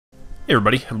Hey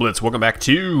everybody, I'm Blitz. Welcome back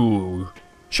to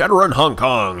Shadowrun Hong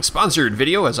Kong, sponsored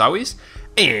video as always.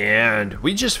 And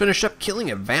we just finished up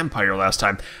killing a vampire last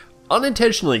time.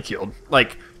 Unintentionally killed.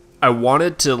 Like, I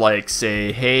wanted to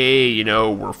say, hey, you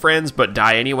know, we're friends, but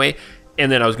die anyway.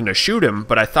 And then I was going to shoot him,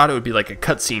 but I thought it would be like a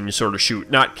cutscene sort of shoot,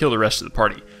 not kill the rest of the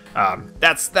party.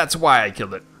 That's why I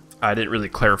killed it. I didn't really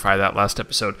clarify that last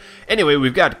episode. Anyway,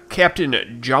 we've got Captain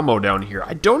Jamo down here.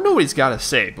 I don't know what he's got to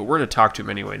say, but we're going to talk to him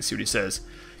anyway and see what he says.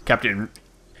 Captain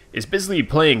is busily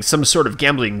playing some sort of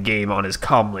gambling game on his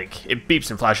comm link. It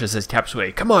beeps and flashes as he taps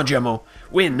away. Come on, Jamo.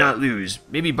 Win, not lose.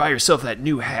 Maybe buy yourself that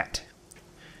new hat.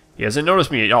 He hasn't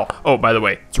noticed me at all. Oh, by the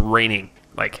way, it's raining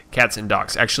like cats and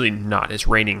dogs. Actually, not. It's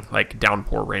raining like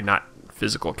downpour rain, not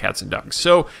physical cats and dogs.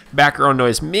 So, background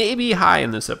noise may be high in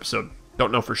this episode.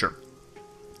 Don't know for sure.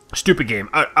 Stupid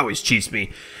game. Always cheats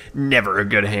me. Never a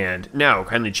good hand. Now,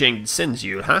 kindly Chang sends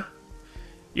you, huh?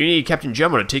 You need Captain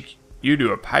Jamo to take you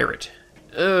to a pirate.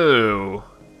 Oh.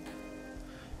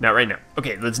 Not right now.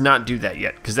 Okay, let's not do that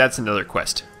yet, because that's another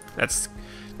quest. That's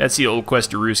the old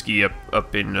Quest-a-Rooski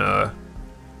up in, I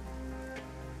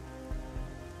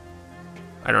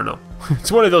don't know.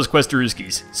 It's one of those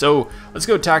Quest-a-Rooskis. So, let's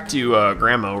go talk to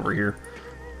Grandma over here.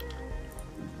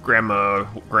 Grandma,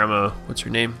 what's her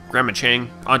name? Grandma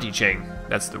Chang? Auntie Chang,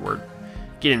 that's the word.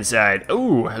 Get inside.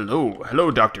 Oh, hello.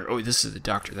 Hello, Doctor. Oh, this is the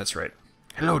Doctor, that's right.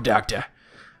 Hello, Doctor.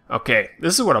 Okay,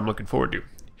 this is what I'm looking forward to.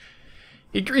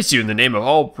 He greets you in the name of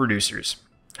all producers.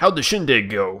 How'd the shindig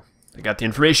go? I got the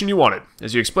information you wanted.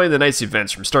 As you explain the night's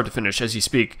events from start to finish as you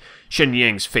speak, Shen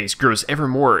Yang's face grows ever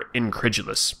more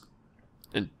incredulous.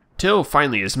 Until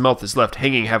finally his mouth is left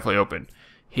hanging halfway open.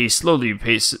 He slowly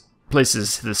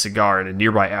places the cigar in a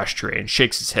nearby ashtray and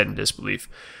shakes his head in disbelief.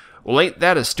 Well, ain't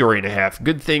that a story and a half?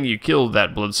 Good thing you killed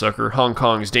that bloodsucker. Hong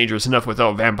Kong's dangerous enough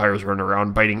without vampires running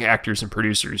around biting actors and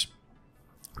producers.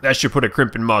 That should put a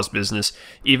crimp in Ma's business.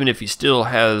 Even if he still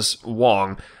has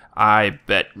Wong, I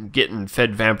bet getting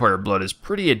fed vampire blood is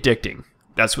pretty addicting.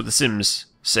 That's what the Sims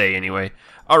say, anyway.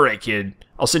 Alright, kid.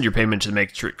 I'll send your payment to the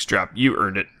Matrix drop. You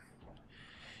earned it.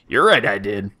 You're right, I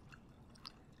did.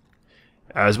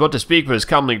 I was about to speak, but his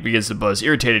comlink begins to buzz.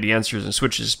 Irritated, he answers and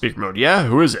switches to speaker mode. Yeah?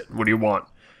 Who is it? What do you want?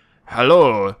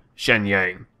 Hello, Shen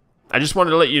Yang. I just wanted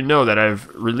to let you know that I've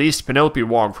released Penelope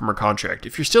Wong from her contract.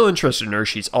 If you're still interested in her,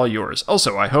 she's all yours.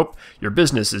 Also, I hope your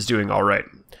business is doing all right.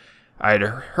 I'd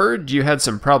heard you had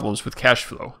some problems with cash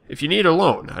flow. If you need a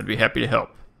loan, I'd be happy to help.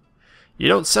 You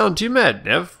don't sound too mad,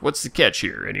 Nev. What's the catch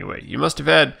here, anyway? You must have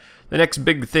had the next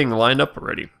big thing lined up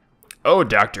already. Oh,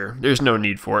 Doctor, there's no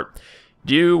need for it.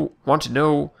 Do you want to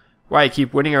know why I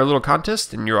keep winning our little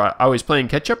contest and you're always playing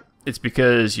catch-up? It's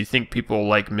because you think people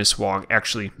like Miss Wong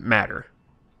actually matter.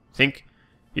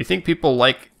 You think people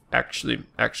like actually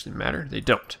matter? They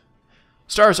don't.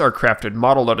 Stars are crafted,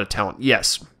 modeled out of talent,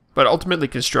 yes, but ultimately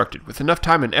constructed. With enough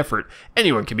time and effort,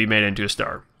 anyone can be made into a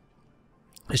star.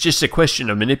 It's just a question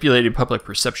of manipulating public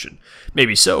perception.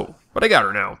 Maybe so, but I got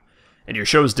her now. And your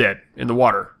show's dead, in the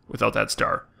water, without that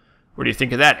star. What do you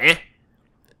think of that, eh?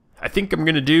 I think I'm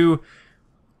gonna do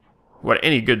what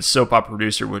any good soap opera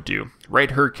producer would do.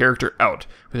 Write her character out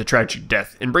with a tragic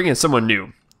death and bring in someone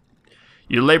new.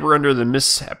 You labor under the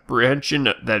misapprehension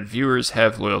that viewers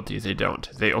have loyalty. They don't.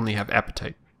 They only have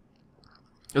appetite.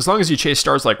 As long as you chase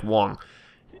stars like Wong,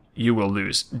 you will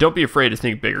lose. Don't be afraid to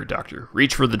think bigger, Doctor.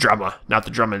 Reach for the drama, not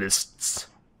the dramatists.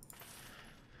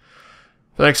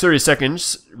 For the next 30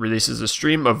 seconds, releases a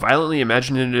stream of violently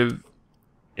imaginative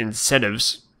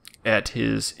incentives at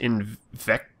his invectives,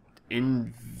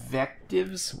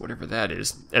 whatever that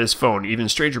is, at his phone. Even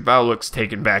Stranger Bao looks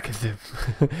taken back at them.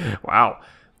 Wow.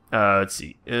 Let's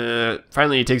see.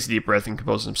 Finally, he takes a deep breath and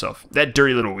composes himself. That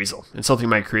dirty little weasel. Insulting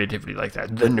my creativity like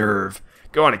that. The nerve.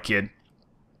 Go on it, kid.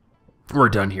 We're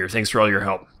done here. Thanks for all your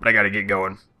help. But I gotta get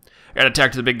going. I gotta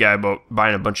talk to the big guy about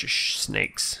buying a bunch of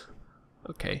snakes.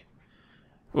 Okay.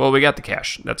 Well, we got the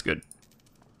cash. That's good.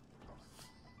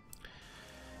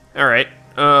 Alright.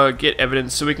 Get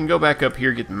evidence. So we can go back up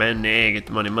here, get the money,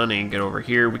 and get over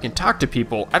here. We can talk to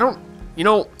people. You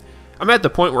know, I'm at the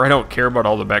point where I don't care about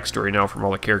all the backstory now from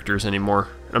all the characters anymore.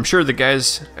 I'm sure the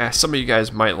guys, some of you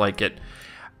guys might like it.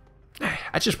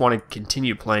 I just want to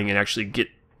continue playing and actually get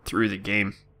through the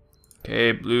game.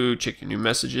 Okay, blue, check your new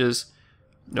messages.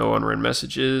 No unread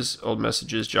messages, old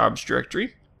messages, jobs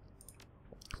directory.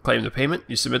 Claim the payment.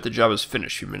 You submit the job as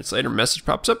finished. A few minutes later, message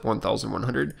pops up,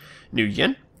 1,100 new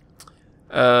yen.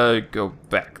 Go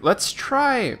back. Let's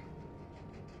try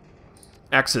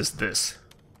access this.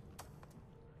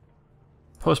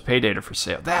 Post pay data for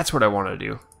sale. That's what I want to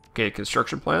do. Okay,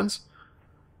 construction plans.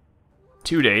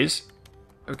 2 days.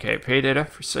 Okay, pay data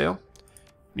for sale.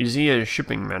 Museum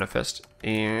shipping manifest.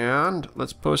 And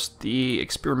let's post the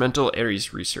experimental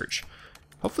Ares research.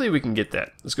 Hopefully we can get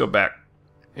that. Let's go back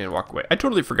and walk away. I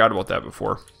totally forgot about that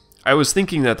before. I was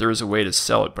thinking that there was a way to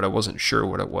sell it, but I wasn't sure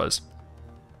what it was.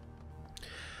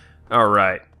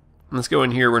 Alright. Let's go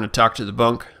in here. We're going to talk to the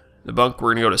bunk. The bunk,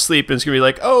 we're going to go to sleep, and it's going to be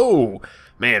like, oh,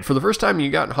 man, for the first time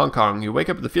you got in Hong Kong, you wake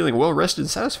up with the feeling well rested and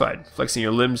satisfied. Flexing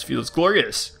your limbs feels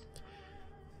glorious.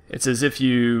 It's as if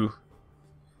you...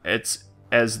 It's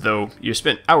as though you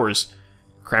spent hours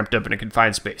cramped up in a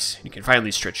confined space. You can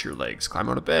finally stretch your legs, climb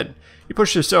out of bed. You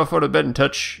push yourself out of bed and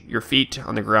touch your feet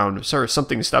on the ground. Sorry,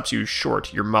 something stops you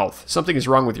short. Your mouth. Something is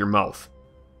wrong with your mouth.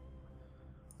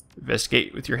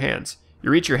 Investigate with your hands. You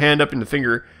reach your hand up in the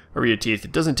finger over your teeth.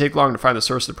 It doesn't take long to find the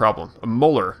source of the problem. A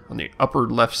molar on the upper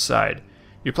left side.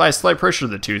 You apply slight pressure to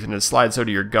the tooth and it slides out of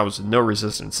your gums with no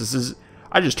resistance. This is...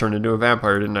 I just turned into a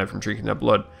vampire, didn't I, from drinking that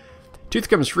blood. Tooth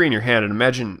comes free in your hand and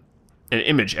imagine an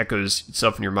image echoes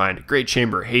itself in your mind. A great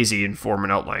chamber, hazy in form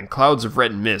and outline. Clouds of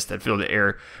red mist that fill the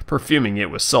air, perfuming it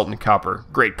with salt and copper.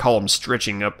 Great columns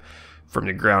stretching up from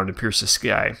the ground to pierce the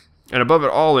sky. And above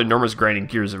it all, enormous grinding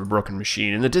gears of a broken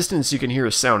machine. In the distance, you can hear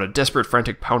a sound, a desperate,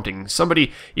 frantic pounding.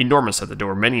 Somebody enormous at the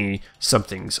door, many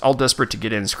somethings, all desperate to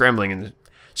get in, scrambling and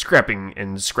scrapping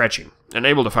and scratching,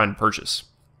 unable to find purchase.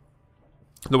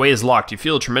 The way is locked. You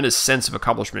feel a tremendous sense of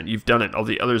accomplishment. You've done it. All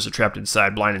the others are trapped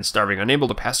inside, blind and starving, unable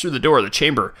to pass through the door. The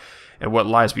chamber and what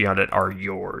lies beyond it are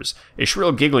yours. A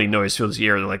shrill giggling noise fills the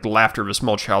air like the laughter of a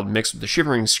small child mixed with the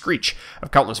shivering screech of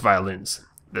countless violins.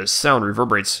 The sound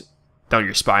reverberates down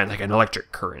your spine like an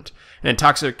electric current. An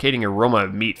intoxicating aroma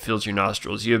of meat fills your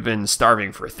nostrils. You have been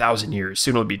starving for 1,000 years.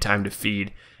 Soon it'll be time to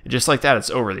feed. And just like that,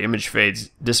 it's over. The image fades,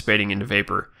 dissipating into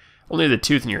vapor. Only the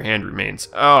tooth in your hand remains.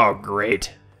 Oh,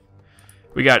 great.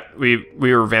 We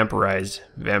were vampirized.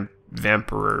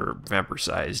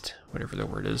 Vampiricized. Whatever the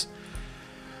word is.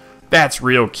 That's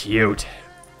real cute.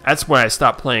 That's why I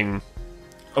stopped playing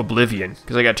Oblivion.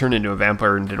 Because I got turned into a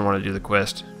vampire and didn't want to do the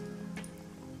quest.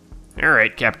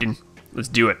 Alright, Captain. Let's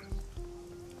do it.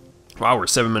 Wow, we're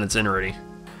 7 minutes in already.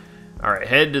 Alright,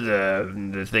 head to the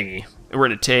thingy. And we're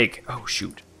going to take... Oh,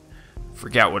 shoot.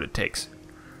 Forgot what it takes.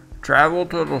 Travel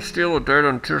to the steal of data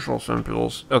and tissue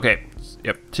samples. Okay.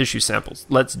 Yep, tissue samples.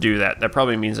 Let's do that. That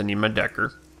probably means I need my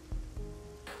Decker.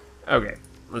 Okay.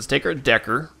 Let's take our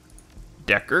Decker.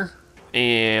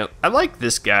 And I like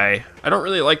this guy. I don't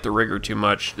really like the Rigger too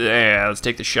much. Yeah, let's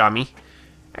take the Shami.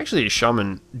 Actually, the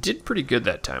Shaman did pretty good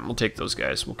that time. We'll take those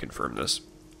guys. We'll confirm this.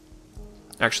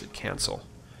 Actually, cancel.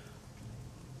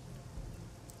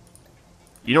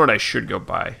 You know what I should go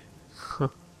buy?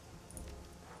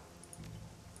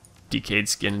 Decayed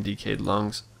skin and decayed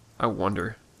lungs. I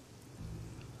wonder.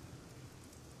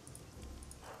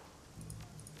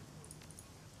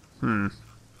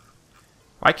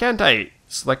 Why can't I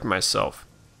select myself?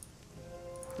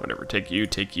 Whatever, take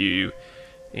you,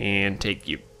 and take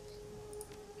you.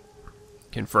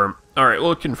 Confirm. Alright,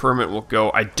 we'll confirm it, we'll go.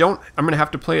 I'm gonna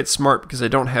have to play it smart because I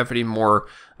don't have any more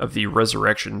of the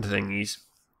resurrection thingies.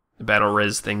 The battle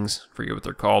res things, forget what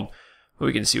they're called. But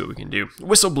we can see what we can do.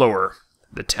 Whistleblower.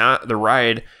 The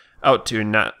ride out to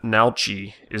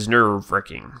Nalchi is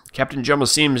nerve-wracking. Captain Jumbo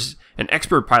seems an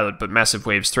expert pilot, but massive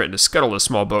waves threaten to scuttle a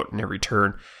small boat in every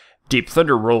turn. Deep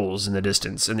thunder rolls in the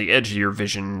distance, and the edge of your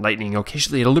vision, lightning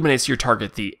occasionally illuminates your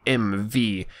target, the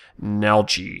MV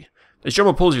Nalchi. As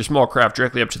Jumbo pulls your small craft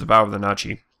directly up to the bow of the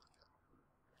Nachi,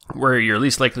 where you're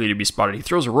least likely to be spotted, he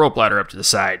throws a rope ladder up to the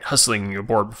side, hustling you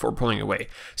aboard before pulling away.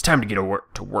 It's time to get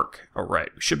to work.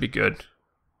 Alright, we should be good.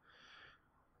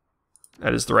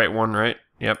 That is the right one, right?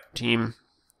 Yep, team.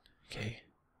 Okay.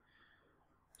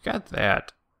 Got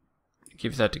that.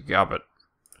 Give that to Gobbet.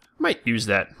 Might use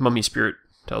that. Mummy Spirit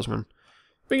Talisman.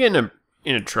 If we get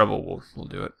into trouble, we'll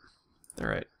do it.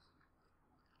 Alright.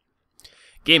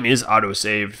 Game is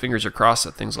auto-saved. Fingers are crossed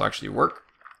that things will actually work.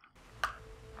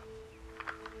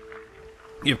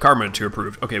 You have Karma to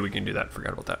approve. Okay, we can do that.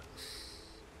 Forgot about that.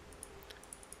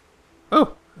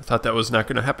 Oh, I thought that was not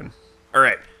going to happen.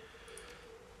 Alright.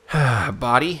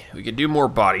 Body. We could do more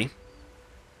body.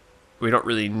 We don't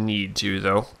really need to,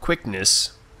 though.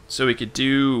 Quickness. So we could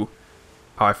do...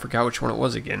 Oh, I forgot which one it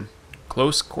was again.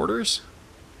 Close quarters?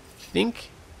 I think?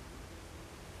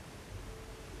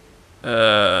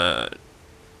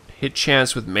 Hit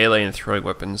chance with melee and throwing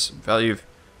weapons. Value of...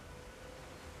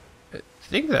 I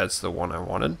think that's the one I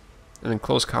wanted. And then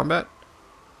close combat?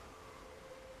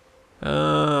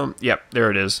 Yep, there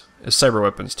it is. It's cyber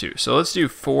weapons too. So let's do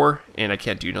 4, and I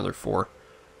can't do another 4.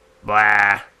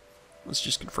 Blah. Let's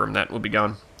just confirm that. We'll be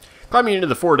gone. Climbing into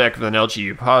the foredeck of an LG,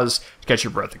 you pause to catch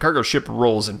your breath. The cargo ship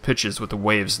rolls and pitches with the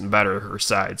waves and batter her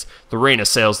sides. The rain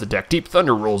assails the deck. Deep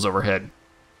thunder rolls overhead.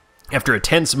 After a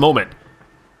tense moment,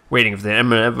 waiting for the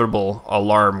inevitable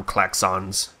alarm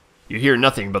klaxons, you hear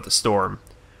nothing but the storm.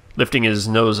 Lifting his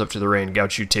nose up to the rain,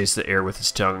 Gauchu tastes the air with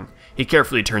his tongue. He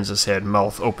carefully turns his head,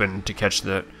 mouth open to catch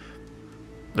the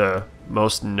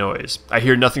most noise. I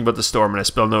hear nothing but the storm, and I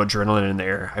smell no adrenaline in the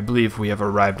air. I believe we have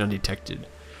arrived undetected.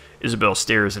 Isabel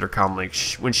stares at her calmly.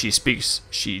 When she speaks,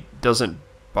 she doesn't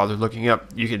bother looking up.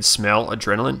 You can smell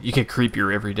adrenaline? You get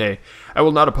creepier every day. I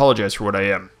will not apologize for what I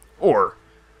am, or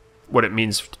what it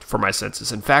means for my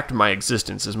senses. In fact, my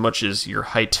existence, as much as your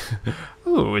height,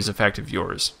 is a fact of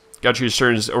yours. Gauchu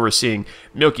turns overseeing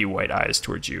milky white eyes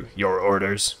towards you. Your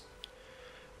orders?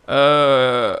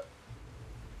 Okay,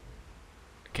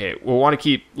 we'll want to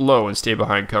keep low and stay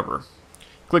behind cover.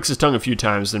 Clicks his tongue a few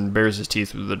times, then bares his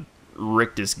teeth with a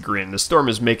rictus grin. The storm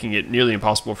is making it nearly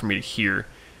impossible for me to hear.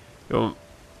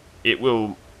 It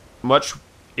will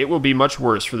be much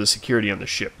worse for the security on the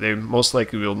ship. They most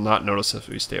likely will not notice if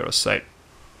we stay out of sight.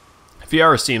 If we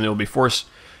are seen, they will be forced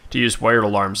to use wired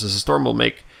alarms, as the storm will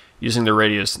make using the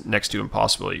radios next to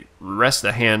impossible. He rests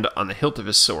a hand on the hilt of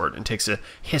his sword and takes a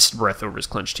hissed breath over his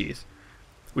clenched teeth.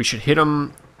 We should hit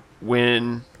them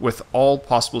with all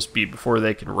possible speed before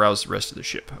they can rouse the rest of the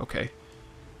ship. Okay.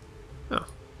 Oh,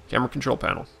 camera control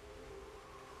panel.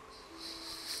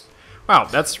 Wow,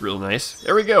 that's real nice.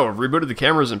 There we go. I've rebooted the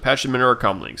cameras and patched them into our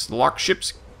comm links. The locked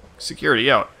ship's security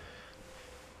out.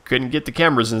 Couldn't get the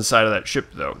cameras inside of that ship,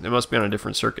 though. They must be on a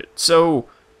different circuit. So,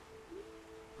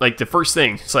 like, the first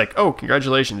thing, it's like, oh,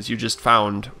 congratulations, you just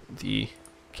found the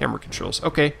camera controls.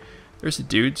 Okay, there's a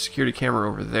dude, security camera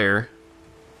over there.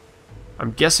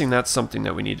 I'm guessing that's something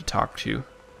that we need to talk to.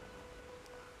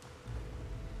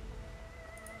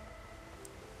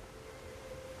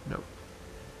 Nope.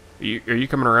 Are you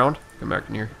coming around? Come back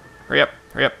in here. Hurry up,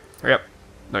 hurry up, hurry up.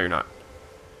 No, you're not.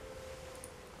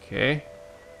 Okay.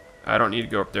 I don't need to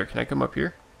go up there. Can I come up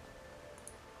here?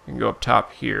 I can go up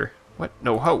top here. What?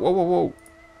 No, whoa, whoa, whoa, whoa.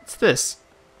 What's this?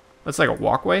 That's like a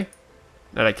walkway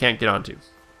that I can't get onto.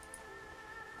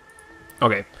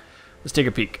 Okay, let's take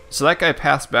a peek. So that guy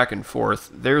passed back and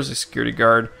forth. There's a security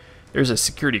guard. There's a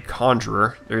security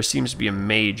conjurer. There seems to be a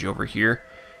mage over here.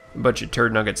 A bunch of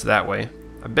turd nuggets that way.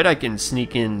 I bet I can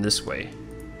sneak in this way.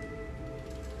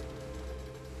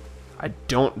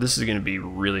 This is going to be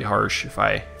really harsh if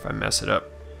I mess it up.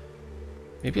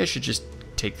 Maybe I should just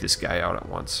take this guy out at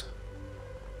once.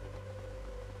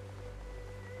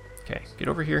 Okay, get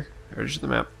over here. There's the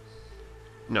map.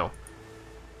 No.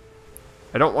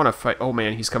 I don't want to fight. Oh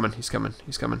man, he's coming, he's coming,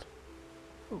 he's coming.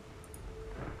 Oh.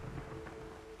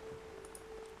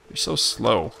 You're so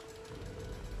slow.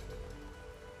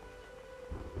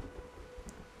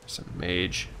 There's a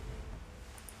mage.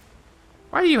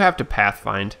 Why do you have to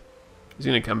pathfind? He's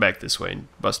gonna come back this way and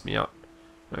bust me out.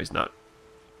 No, he's not.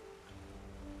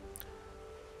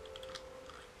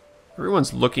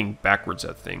 Everyone's looking backwards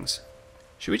at things.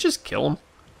 Should we just kill him?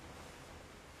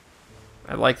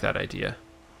 I like that idea.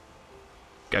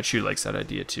 Gauchu likes that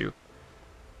idea too.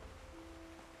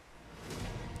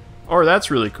 Or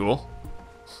that's really cool.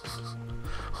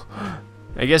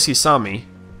 I guess he saw me.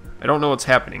 I don't know what's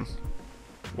happening.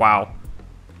 Wow.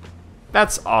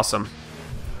 That's awesome.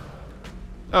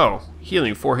 Oh,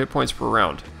 healing 4 hit points per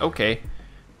round. Okay.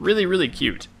 Really, really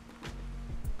cute.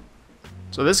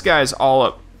 So this guy's all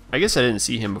up. I guess I didn't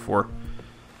see him before.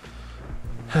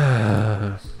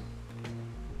 Okay,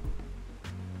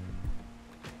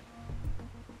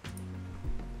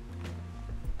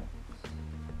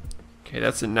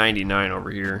 that's a 99 over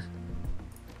here.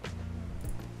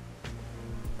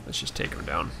 Let's just take him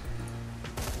down.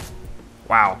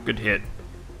 Wow, good hit.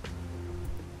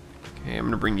 Okay, I'm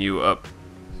gonna bring you up.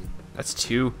 That's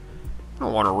 2. I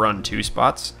don't want to run 2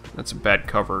 spots. That's a bad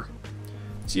cover.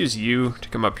 Let's use you to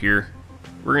come up here.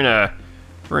 We're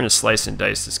gonna slice and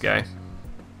dice this guy.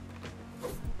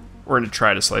 We're gonna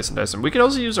try to slice and dice him. We could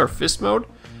also use our fist mode.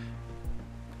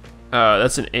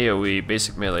 That's an AoE,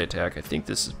 basic melee attack. I think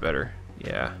this is better.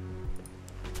 Yeah.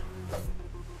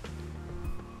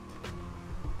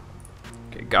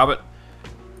 Okay, Gobbet.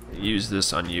 Use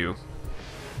this on you.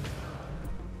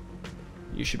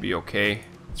 You should be okay.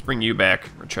 Let's bring you back.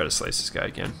 We're gonna try to slice this guy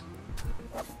again.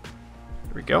 There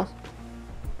we go.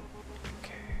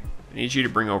 Okay. I need you to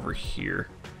bring over here.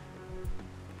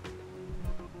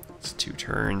 It's 2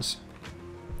 turns.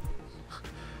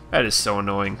 That is so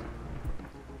annoying.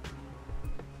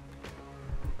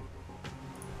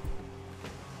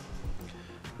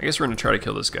 I guess we're gonna try to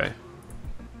kill this guy.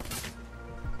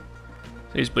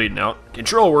 So he's bleeding out.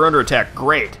 Control, we're under attack.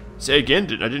 Great. Say again,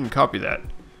 I didn't copy that.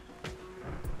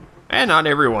 And not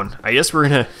everyone. I guess we're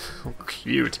gonna... Oh,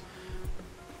 cute.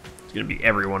 It's gonna be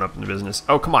everyone up in the business.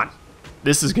 Oh, come on.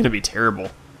 This is gonna be terrible.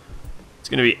 It's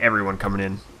gonna be everyone coming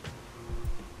in.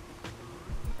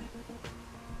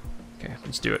 Okay,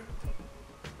 let's do it.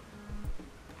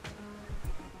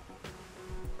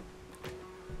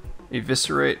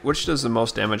 Eviscerate. Which does the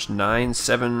most damage? 9,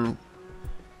 7...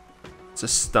 It's a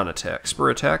stun attack.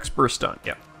 Spur attack? Spur stun.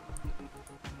 Yep.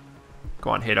 Go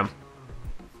on, hit him.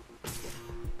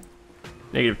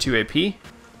 Negative 2 AP.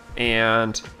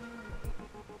 And...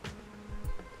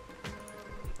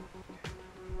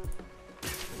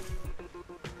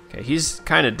 Okay, he's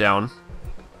kind of down.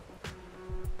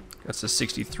 That's a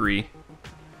 63.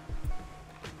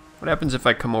 What happens if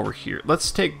I come over here?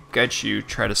 Let's take Gaichu,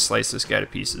 try to slice this guy to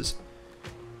pieces.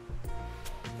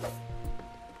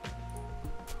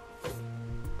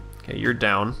 Okay, you're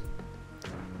down.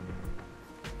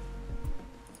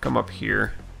 Come up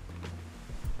here.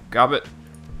 Gobbet.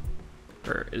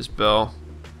 Where is Bell?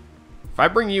 If I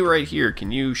bring you right here,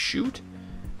 can you shoot?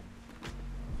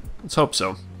 Let's hope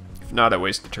so. If not, I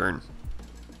waste a turn.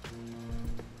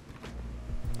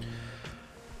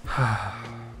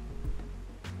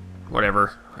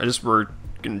 Whatever. We're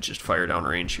gonna just fire down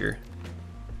range here.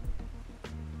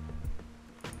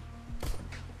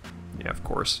 Yeah, of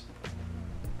course.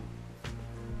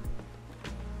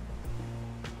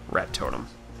 Rat totem.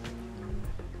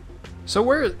 So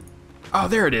where... Oh,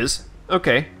 there it is.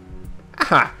 Okay.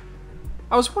 Aha!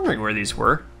 I was wondering where these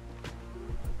were.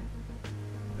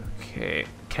 Okay.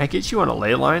 Can I get you on a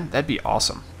ley line? That'd be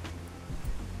awesome.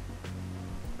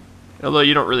 Although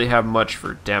you don't really have much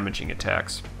for damaging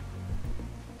attacks.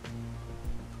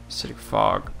 Acidic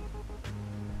fog.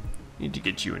 Need to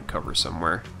get you in cover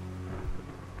somewhere.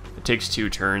 It takes 2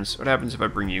 turns. What happens if I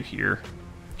bring you here?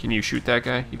 Can you shoot that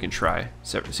guy? You can try.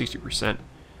 60%.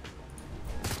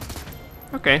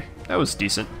 Okay, that was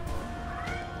decent.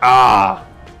 Ah!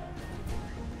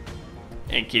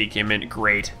 And Kitty came in.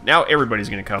 Great. Now everybody's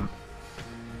gonna come.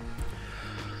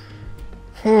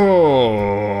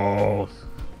 Oh.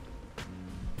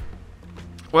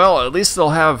 Well, at least they'll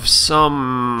have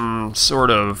some sort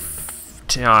of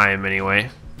time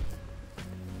anyway.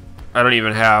 I don't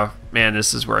even have... Man,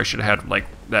 this is where I should have had, like,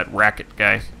 that racket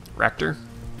guy. Ractor?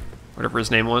 Whatever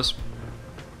his name was.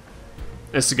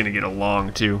 This is gonna get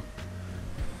along, too.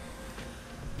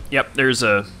 Yep, there's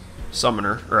a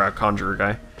summoner, or a conjurer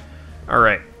guy.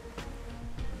 Alright.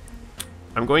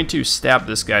 I'm going to stab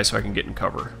this guy so I can get in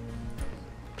cover.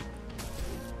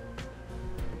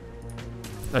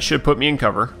 That should put me in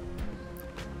cover.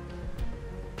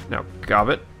 Now,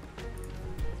 Gobbet.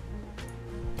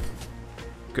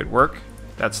 Good work.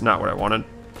 That's not what I wanted.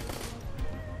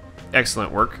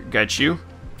 Excellent work. Got you.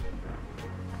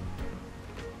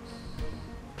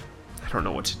 I don't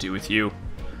know what to do with you.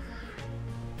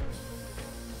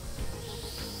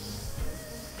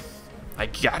 I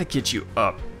gotta get you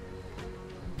up.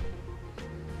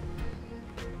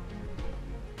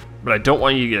 But I don't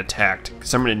want you to get attacked,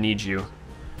 because I'm gonna need you.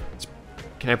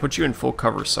 Can I put you in full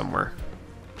cover somewhere?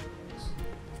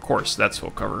 Of course, that's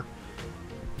full cover.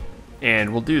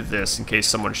 And we'll do this in case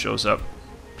someone shows up.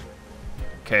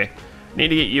 Okay. I need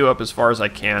to get you up as far as I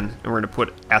can, and we're gonna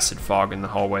put acid fog in the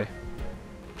hallway.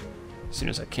 As soon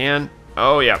as I can.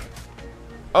 Oh, yeah.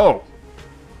 Oh!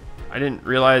 I didn't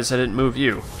realize I didn't move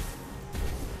you.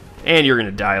 And you're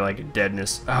gonna die like a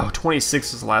deadness. Oh,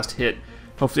 26 is the last hit.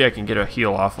 Hopefully I can get a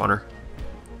heal off on her.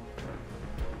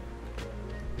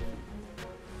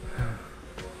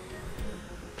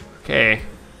 Okay.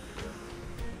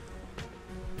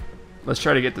 Let's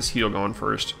try to get this heal going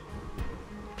first.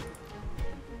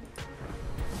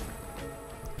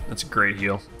 That's a great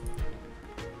heal.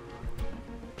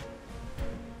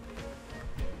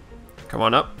 Come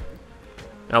on up.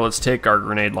 Now let's take our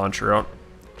grenade launcher out.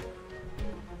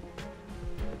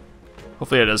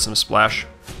 Hopefully it does some splash.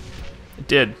 It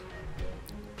did.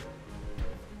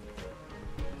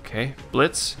 Okay,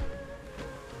 Blitz.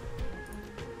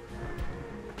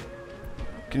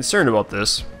 Concerned about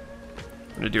this.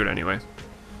 I'm gonna do it anyway.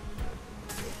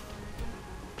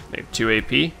 Maybe 2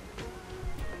 AP.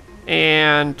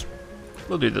 And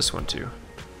we'll do this one too.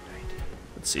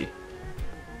 Let's see.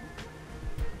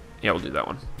 Yeah, we'll do that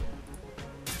one.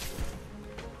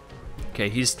 Okay,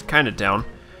 he's kind of down.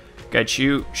 Got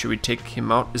you. Should we take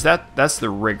him out? That's the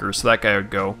rigger, so that guy would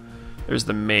go. There's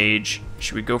the mage.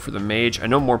 Should we go for the mage? I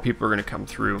know more people are gonna come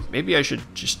through. Maybe I should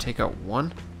just take out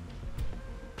one.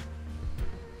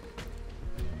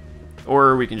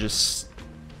 Or we can just...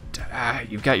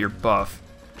 you've got your buff.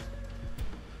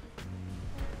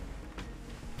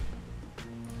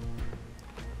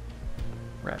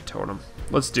 Rat totem.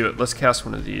 Let's do it. Let's cast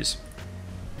one of these.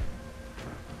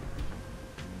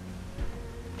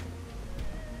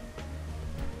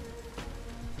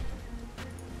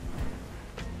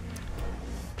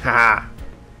 Haha!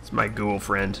 It's my ghoul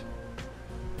friend.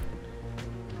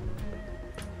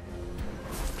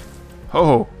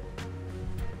 Ho!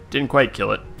 Didn't quite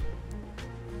kill it.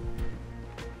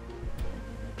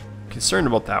 Concerned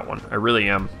about that one. I really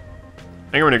am.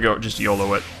 I think I'm gonna go just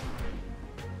YOLO it.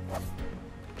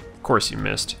 Of course you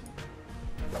missed.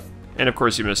 And of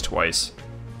course you missed twice.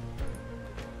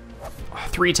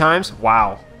 3 times?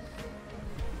 Wow.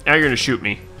 Now you're gonna shoot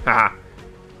me. Haha.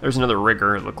 There's another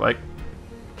rigger, it looked like.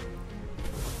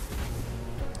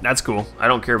 That's cool. I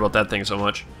don't care about that thing so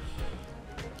much.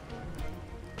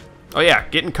 Oh yeah,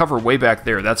 getting cover way back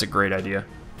there. That's a great idea.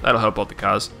 That'll help out the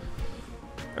cause.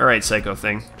 Alright, psycho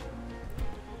thing.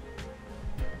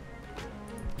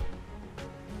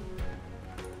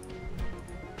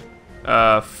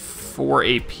 Uh, 4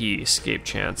 AP escape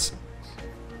chance.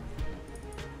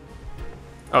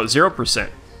 Oh, 0%.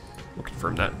 We'll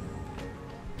confirm that.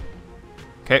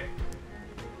 Okay.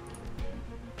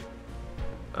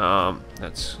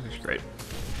 That's great.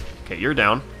 Okay, you're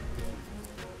down.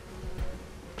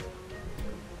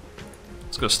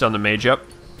 Let's go stun the mage up.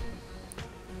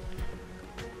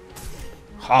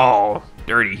 Oh,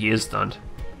 dirty. He is stunned.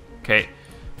 Okay,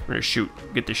 we're gonna shoot.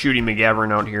 Get the shooting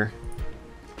McGavern out here.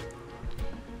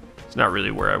 It's not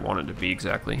really where I wanted to be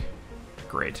exactly.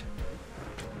 Great.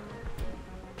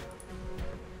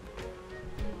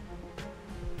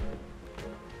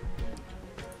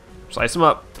 Slice him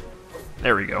up.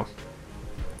 There we go.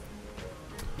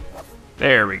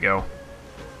 There we go.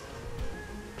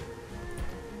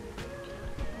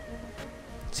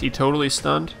 Is he totally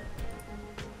stunned?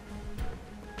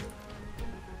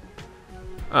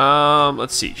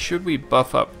 Let's see. Should we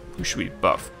buff up? Who should we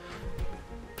buff?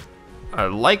 I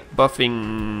like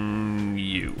buffing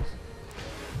you.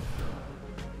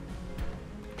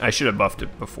 I should have buffed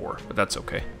it before, but that's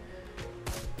okay.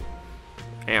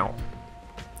 Ow.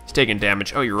 He's taking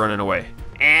damage. Oh, you're running away.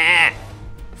 Ah!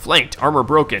 Flanked. Armor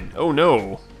broken. Oh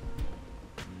no.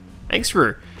 Thanks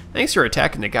for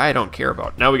attacking the guy I don't care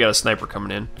about. Now we got a sniper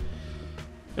coming in.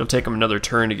 It'll take him another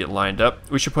turn to get lined up.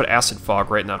 We should put acid fog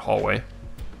right in that hallway.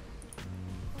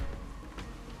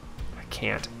 I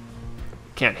can't.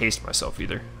 Can't haste myself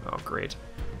either. Oh, great.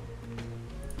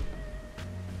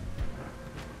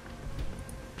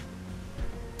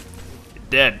 You're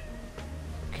dead.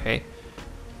 Okay.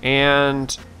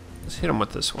 And let's hit him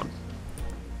with this one.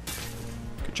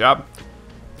 Good job.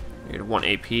 You get a 1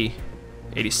 AP.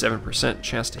 87%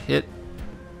 chance to hit.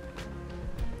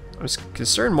 I was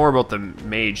concerned more about the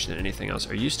mage than anything else.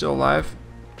 Are you still alive?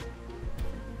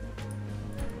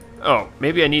 Oh,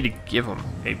 maybe I need to give him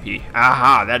AP.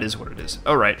 Aha, that is what it is.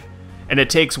 Oh, right. And it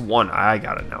takes 1. I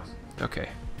got it now. Okay.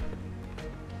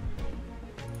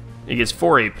 He gets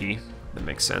 4 AP. That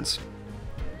makes sense.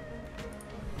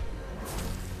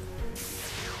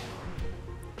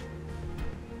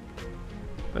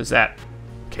 What is that?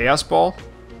 Chaos Ball?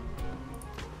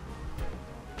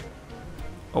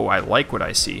 Oh, I like what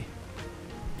I see.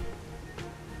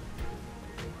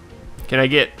 Can I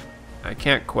get... I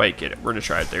can't quite get it. We're going to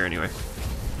try it there anyway.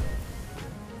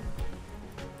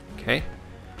 Okay.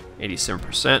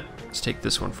 87%. Let's take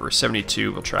this one for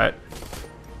 72. We'll try it.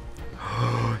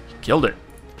 Killed it.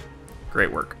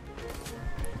 Great work.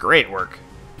 Great work.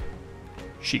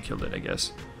 She killed it, I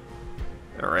guess.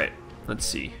 Alright. Let's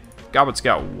see. Goblet's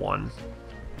got 1.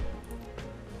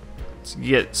 Let's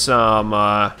get some...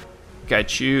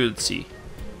 Got you. Let's see.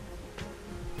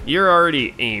 You're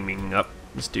already aiming up.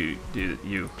 Let's do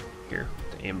you here,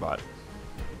 the aimbot.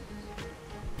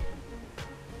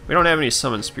 We don't have any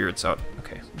summon spirits out.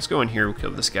 Okay, let's go in here. We'll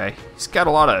kill this guy. He's got a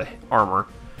lot of armor.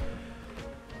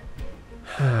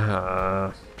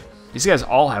 These guys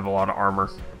all have a lot of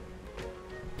armor.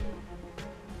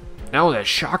 Now that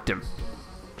shocked him.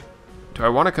 Do I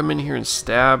want to come in here and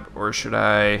stab, or should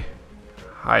I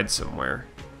hide somewhere?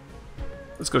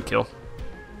 Let's go kill.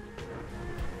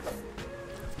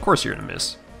 Of course you're gonna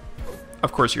miss.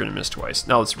 Of course you're gonna miss twice.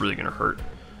 Now it's really gonna hurt.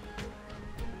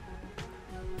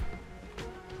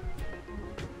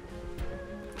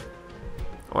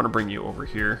 I want to bring you over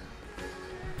here.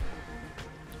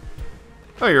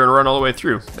 Oh, you're gonna run all the way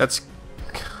through. That's...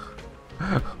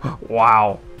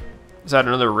 Wow. Is that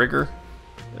another rigger?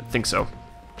 I think so.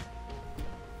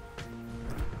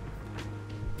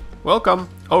 Welcome.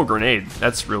 Oh, grenade.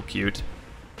 That's real cute.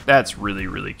 That's really,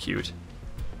 really cute.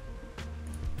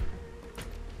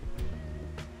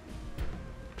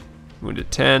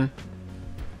 Wounded 10.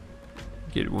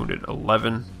 Get wounded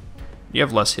 11. You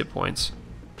have less hit points.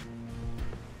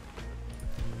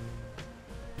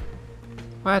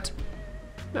 What?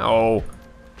 No.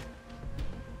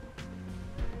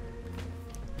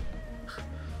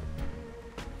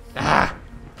 Ah!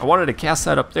 I wanted to cast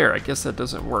that up there. I guess that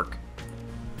doesn't work.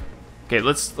 Okay,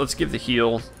 let's give the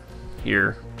heal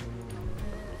here.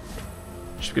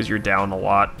 Just because you're down a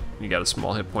lot. You got a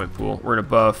small hit point pool. We're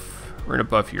gonna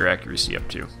buff your accuracy up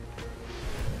too.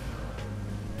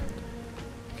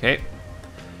 Okay.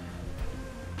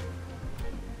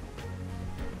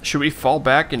 Should we fall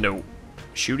back into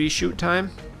shooty shoot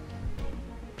time?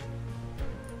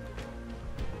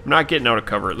 I'm not getting out of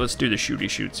cover. Let's do the shooty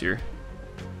shoots here.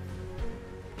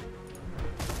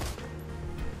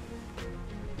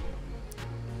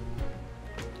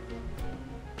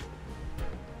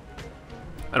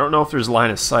 I don't know if there's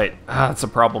line of sight. Ah, that's a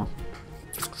problem.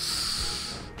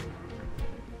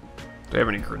 Do I have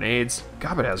any grenades?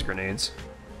 Gobbet has grenades.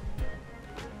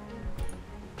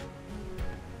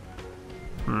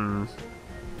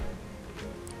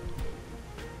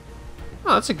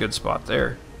 Oh, that's a good spot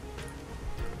there.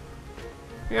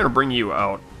 I'm gonna bring you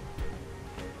out.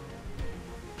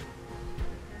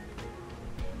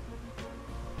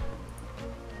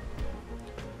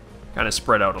 Kind of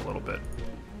spread out a little bit.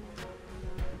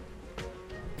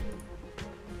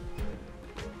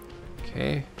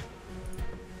 Okay.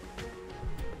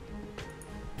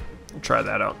 We'll try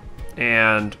that out.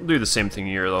 And we'll do the same thing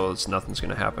here, though. Nothing's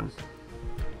gonna happen.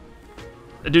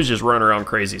 The dude's just running around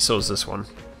crazy, so is this one.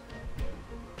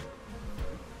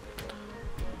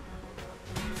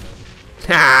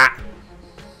 Ha!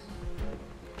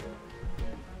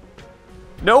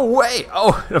 No way!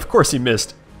 Oh, of course he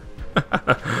missed.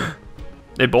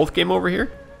 They both came over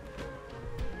here?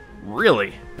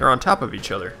 Really? They're on top of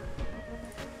each other.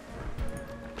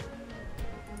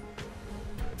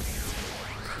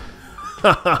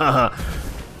 Oh,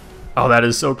 that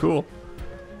is so cool.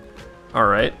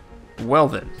 Alright. Well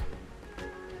then.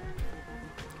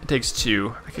 It takes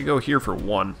 2. I could go here for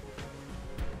 1.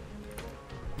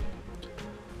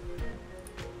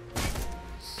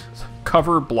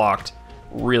 Cover blocked.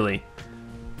 Really.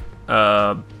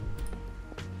 Just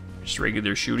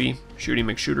regular Shooty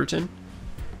McShooterton.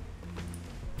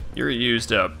 You're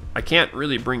used up. I can't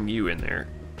really bring you in there.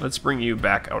 Let's bring you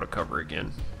back out of cover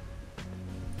again.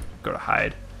 Go to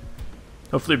hide.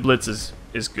 Hopefully Blitz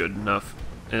is good enough.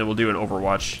 And then we'll do an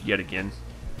Overwatch yet again.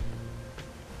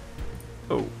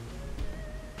 Oh.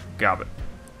 Got it.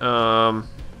 Let's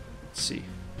see.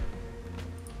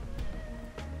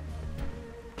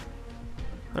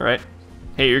 Alright.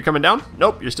 Hey, you're coming down?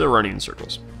 Nope, you're still running in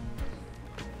circles.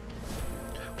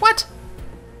 What?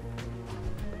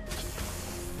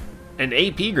 An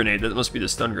AP grenade? That must be the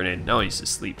stun grenade. No, he's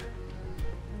asleep.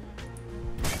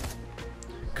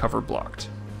 Cover blocked.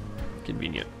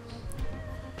 Convenient.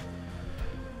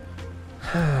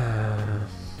 I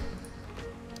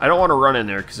don't want to run in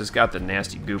there because it's got the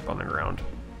nasty goop on the ground.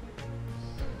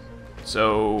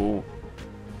 So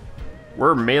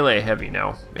we're melee heavy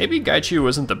now. Maybe Gaichu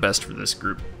wasn't the best for this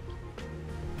group.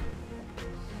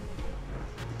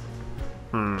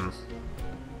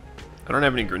 I don't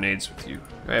have any grenades with you.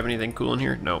 Do I have anything cool in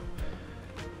here? No.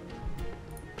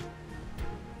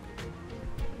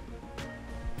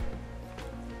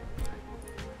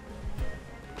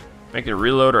 I can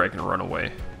reload or I can run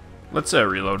away. Let's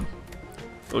reload.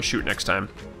 We'll shoot next time.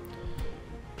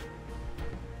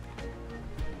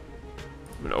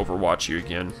 I'm gonna overwatch you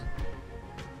again.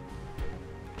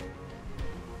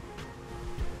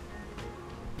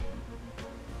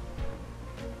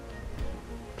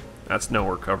 That's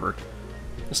nowhere covered.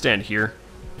 I'll stand here.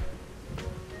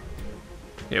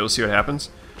 Okay, we'll see what happens.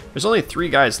 There's only 3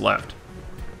 guys left.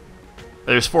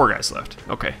 There's 4 guys left.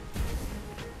 Okay.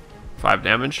 5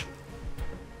 damage.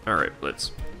 Alright,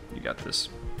 Blitz. You got this.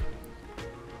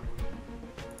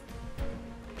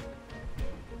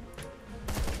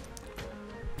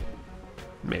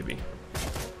 Maybe.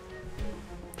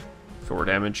 4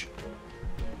 damage.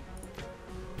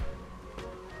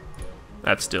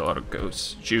 That's still out of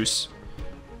juice.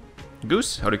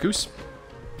 Goose? Out of goose?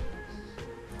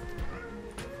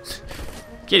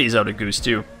 Kitty's out of goose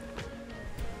too.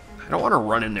 I don't want to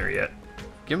run in there yet.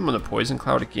 Give him the poison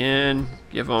cloud again.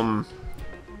 Give him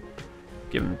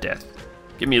death.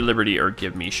 Give me liberty or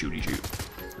give me shooty shoot.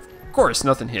 Of course,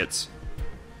 nothing hits.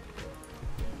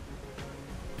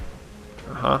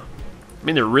 I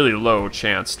mean, they're really low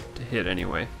chance to hit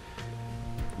anyway.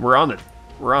 We're on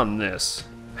this.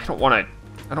 I don't want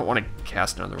to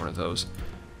cast another one of those.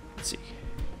 Let's see.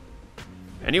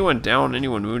 Anyone down?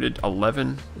 Anyone wounded?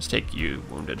 11. Let's take you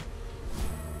wounded.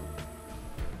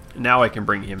 Now I can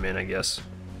bring him in, I guess.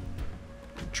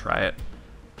 Try it.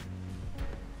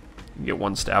 Get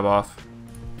 1 stab off.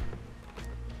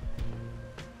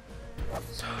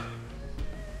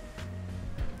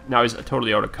 Now he's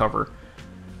totally out of cover.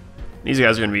 These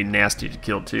guys are going to be nasty to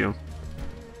kill, too.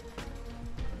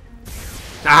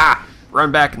 Ah!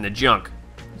 Run back in the junk.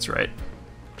 That's right.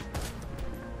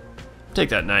 Take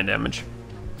that 9 damage.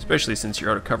 Especially since you're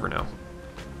out of cover now.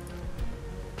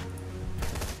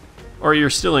 Or you're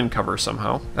still in cover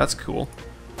somehow. That's cool.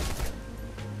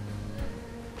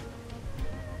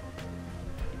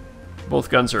 Both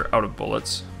guns are out of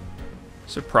bullets.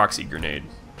 It's a proxy grenade.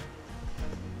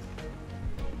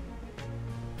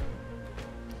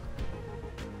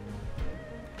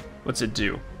 What's it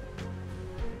do?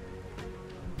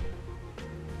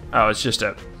 Oh, it's just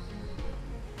a...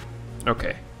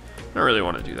 Okay. I don't really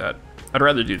want to do that. I'd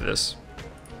rather do this.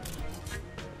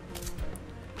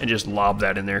 And just lob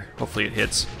that in there. Hopefully it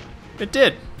hits. It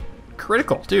did!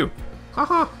 Critical, too.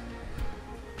 Haha.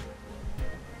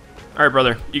 Alright,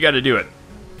 brother. You gotta do it.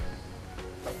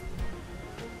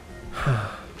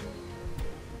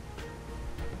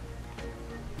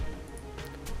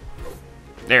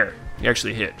 There. You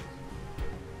actually hit.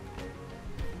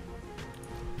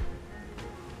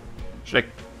 Should I...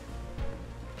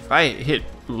 If I hit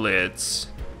Blitz...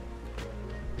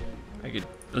 I could...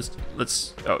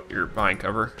 Let's... Oh, you're behind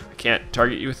cover. I can't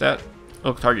target you with that.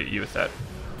 I'll target you with that.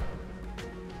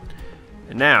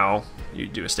 And now, you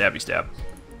do a stabby stab.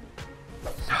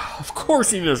 Of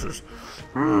course he misses.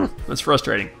 That's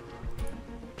frustrating.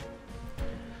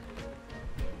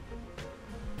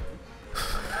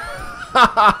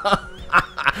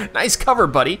 Nice cover,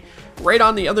 buddy. Right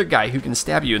on the other guy who can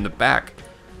stab you in the back.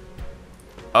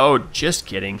 Oh, just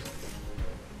kidding.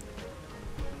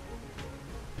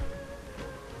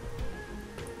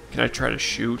 Can I try to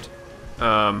shoot?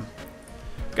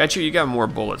 Got you. You got more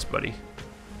bullets, buddy.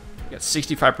 You got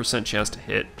 65% chance to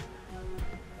hit.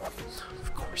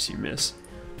 Of course you miss.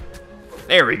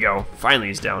 There we go. Finally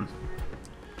he's down.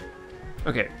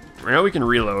 Okay, right now we can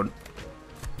reload.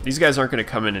 These guys aren't going to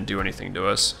come in and do anything to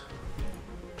us.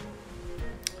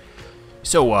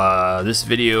 So, this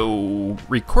video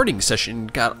recording session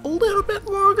got a little bit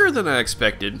longer than I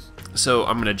expected. So,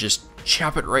 I'm going to just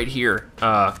chop it right here.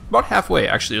 About halfway,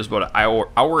 actually. It was about an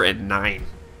hour and 9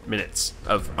 minutes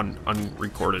of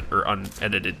unrecorded or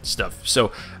unedited stuff.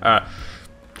 So,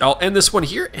 I'll end this one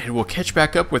here, and we'll catch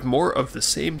back up with more of the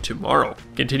same tomorrow.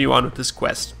 Continue on with this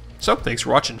quest. So, thanks for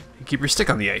watching, and keep your stick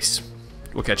on the ice.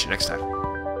 We'll catch you next time.